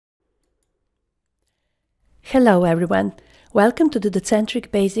Hello everyone, welcome to the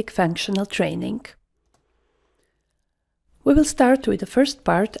Docentric Basic Functional Training. We will start with the first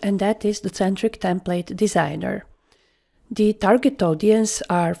part, and that is Docentric Template Designer. The target audience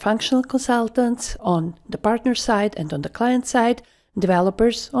are functional consultants on the partner side and on the client side,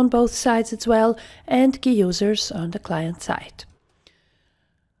 developers on both sides as well, and key users on the client side.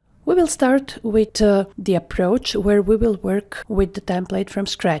 We will start with the approach where we will work with the template from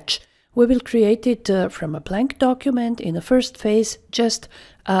scratch. We will create it from a blank document in the first phase, just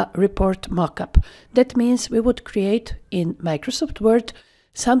a report mockup. That means we would create in Microsoft Word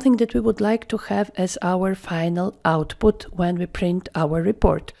something that we would like to have as our final output when we print our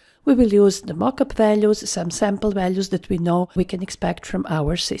report. We will use the mockup values, some sample values that we know we can expect from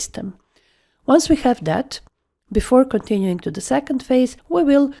our system. Once we have that, before continuing to the second phase, we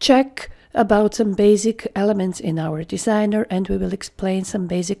will check about some basic elements in our designer, and we will explain some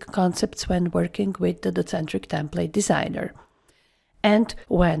basic concepts when working with the Docentric Template Designer. And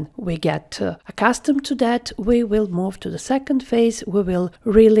when we get accustomed to that, we will move to the second phase. We will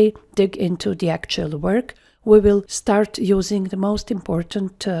really dig into the actual work. We will start using the most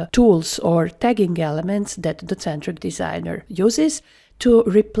important tools or tagging elements that the Docentric Designer uses to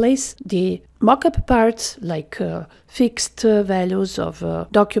replace the mockup parts like fixed values of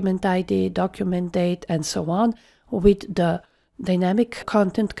document ID, document date, and so on, with the dynamic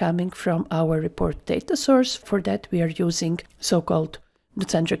content coming from our report data source. For that, we are using so-called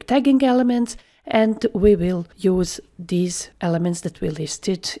Docentric tagging elements, and we will use these elements that we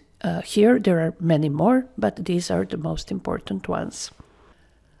listed here. There are many more, but these are the most important ones.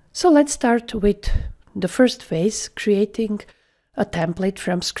 So let's start with the first phase, creating a template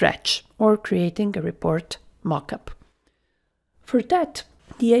from scratch or creating a report mockup. For that,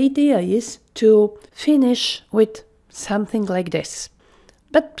 the idea is to finish with something like this.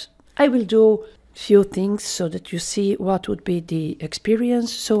 But I will do few things so that you see what would be the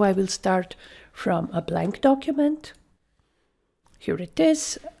experience. So I will start from a blank document. Here it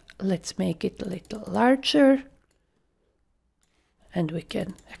is. Let's make it a little larger. And we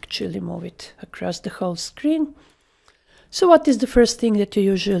can actually move it across the whole screen. So what is the first thing that you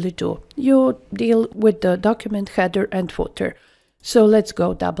usually do? You deal with the document header and footer. So let's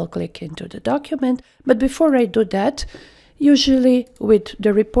go double click into the document. But before I do that, usually with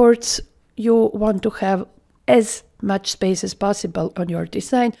the reports, you want to have as much space as possible on your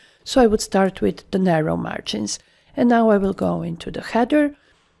design. So I would start with the narrow margins. And now I will go into the header,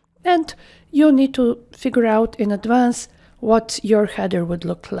 and you need to figure out in advance what your header would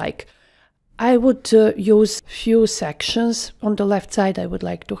look like. I would use few sections. On the left side, I would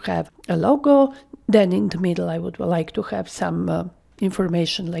like to have a logo. Then in the middle, I would like to have some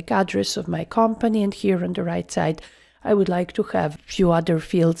information like address of my company. And here on the right side, I would like to have a few other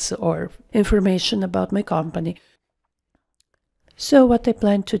fields or information about my company. So what I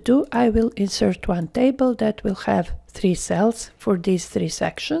plan to do, I will insert one table that will have 3 cells for these 3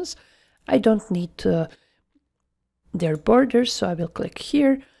 sections. I don't need their borders, so I will click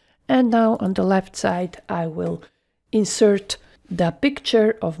here. And now on the left side, I will insert the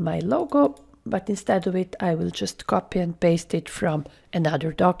picture of my logo, but instead of it, I will just copy and paste it from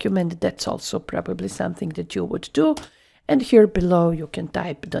another document. That's also probably something that you would do. And here below, you can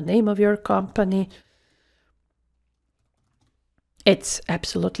type the name of your company. It's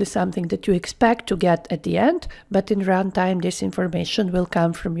absolutely something that you expect to get at the end, but in runtime, this information will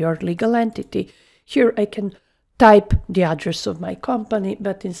come from your legal entity. Here I can type the address of my company,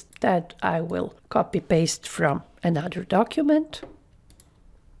 but instead I will copy paste from another document.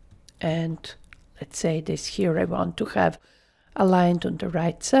 And let's say this here I want to have aligned on the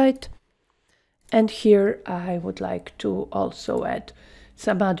right side. And here I would like to also add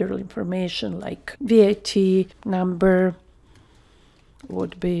some other information like VAT number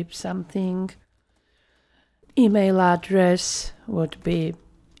would be something. Email address would be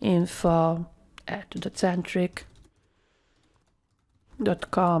info@docentric.com.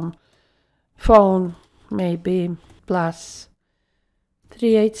 Phone maybe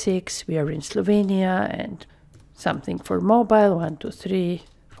 +386. We are in Slovenia, and something for mobile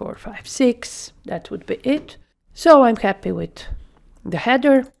 123456. That would be it. So I'm happy with the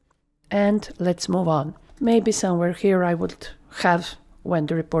header, and let's move on. Maybe somewhere here I would have, when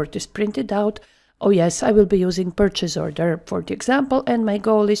the report is printed out, oh yes, I will be using purchase order for the example, and my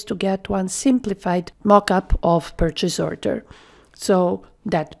goal is to get one simplified mockup of purchase order. So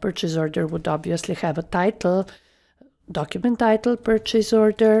that purchase order would obviously have a title, document title, purchase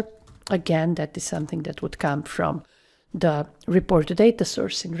order. Again, that is something that would come from the report data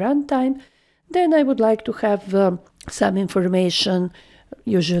source in runtime. Then I would like to have some information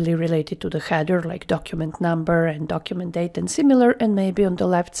usually related to the header, like document number and document date and similar. And maybe on the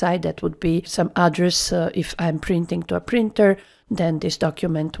left side, that would be some address. If I'm printing to a printer, then this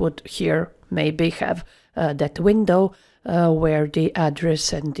document would here maybe have that window where the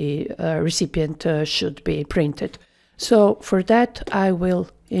address and the recipient should be printed. So for that, I will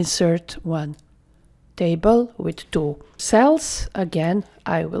insert one table with 2 cells. Again,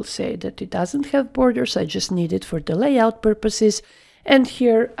 I will say that it doesn't have borders. I just need it for the layout purposes. And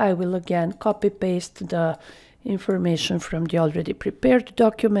here I will again copy paste the information from the already prepared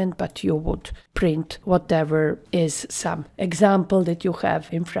document, but you would print whatever is some example that you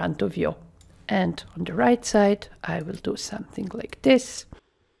have in front of you. And on the right side, I will do something like this.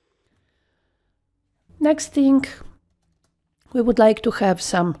 Next thing, we would like to have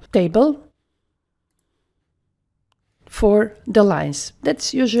some table for the lines.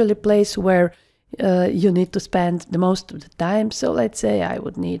 That's usually a place where you need to spend the most of the time. So let's say I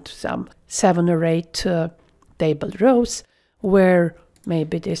would need some 7 or 8 table rows, where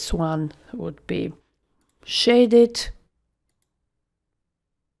maybe this one would be shaded.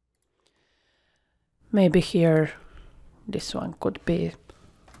 Maybe here this one could be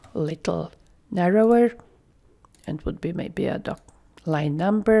a little narrower and would be maybe a line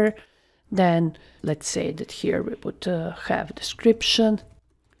number. Then let's say that here we would have description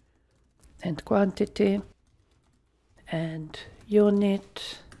and quantity and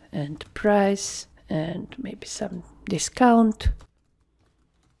unit and price and maybe some discount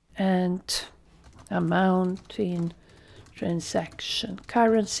and amount in transaction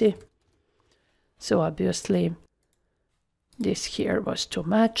currency. So obviously this here was too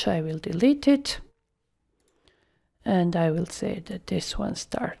much. I will delete it. And I will say that this one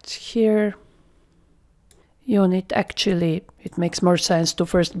starts here. Unit, actually, it makes more sense to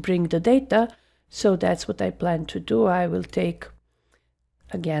first bring the data. So that's what I plan to do. I will take,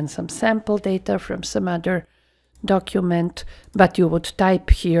 again, some sample data from some other document, but you would type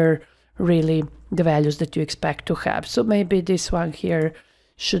here really the values that you expect to have. So maybe this one here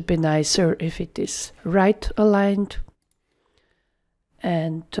should be nicer if it is right aligned.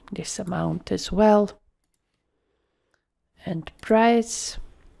 And this amount as well. And price,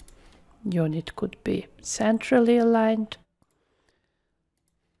 unit could be centrally aligned.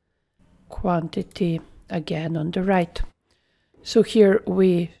 Quantity, again on the right. So here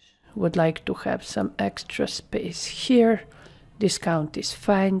we would like to have some extra space here. Discount is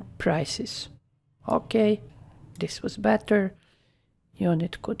fine, price is okay. This was better.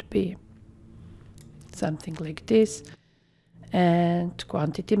 Unit could be something like this. And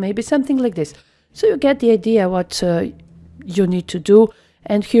quantity maybe something like this. So you get the idea what you need to do,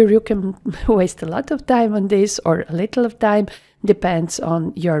 and here you can waste a lot of time on this or a little of time, depends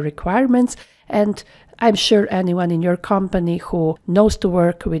on your requirements. And I'm sure anyone in your company who knows to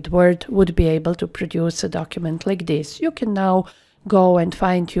work with Word would be able to produce a document like this. You can now go and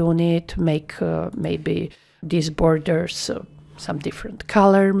fine-tune it, make maybe these borders some different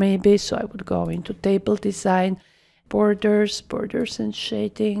color maybe. So I would go into table design, borders and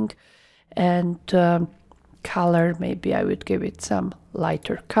shading, and color, maybe I would give it some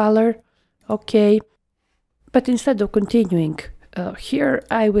lighter color. Okay, but instead of continuing here,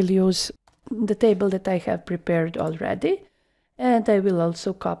 I will use the table that I have prepared already, and I will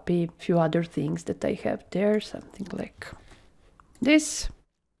also copy a few other things that I have there, something like this.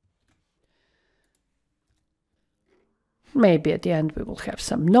 Maybe at the end we will have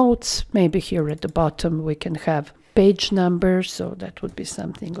some notes. Maybe here at the bottom we can have page number, so that would be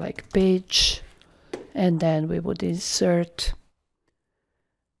something like page. And then we would insert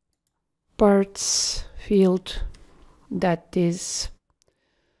parts field, that is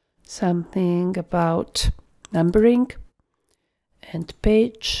something about numbering, and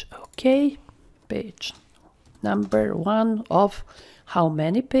page, okay, page number 1 of how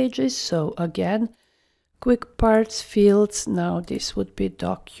many pages. So again, quick parts fields. Now this would be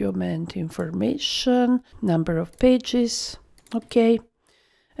document information, number of pages, okay,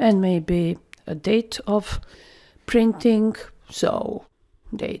 and maybe a date of printing. So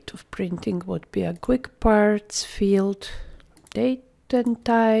date of printing would be a quick parts field, date and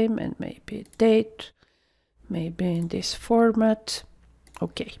time, and maybe date, maybe in this format.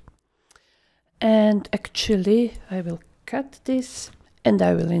 Okay, and actually I will cut this and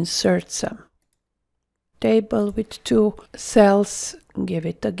I will insert some table with 2 cells, give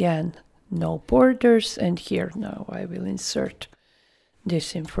it again no borders, and here now I will insert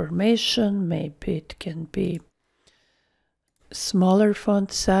this information. Maybe it can be smaller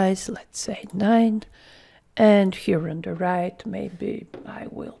font size, let's say 9, and here on the right maybe I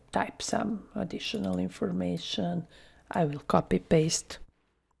will type some additional information I will copy paste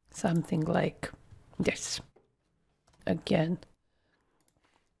something like this. Again,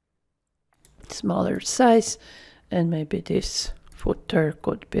 smaller size, and maybe this footer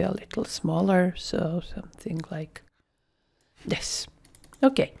could be a little smaller, so something like this.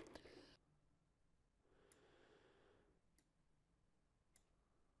 Okay.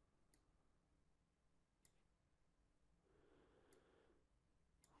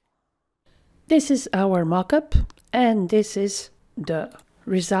 This is our mockup, and this is the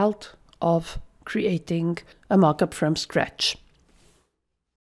result of creating a mockup from scratch.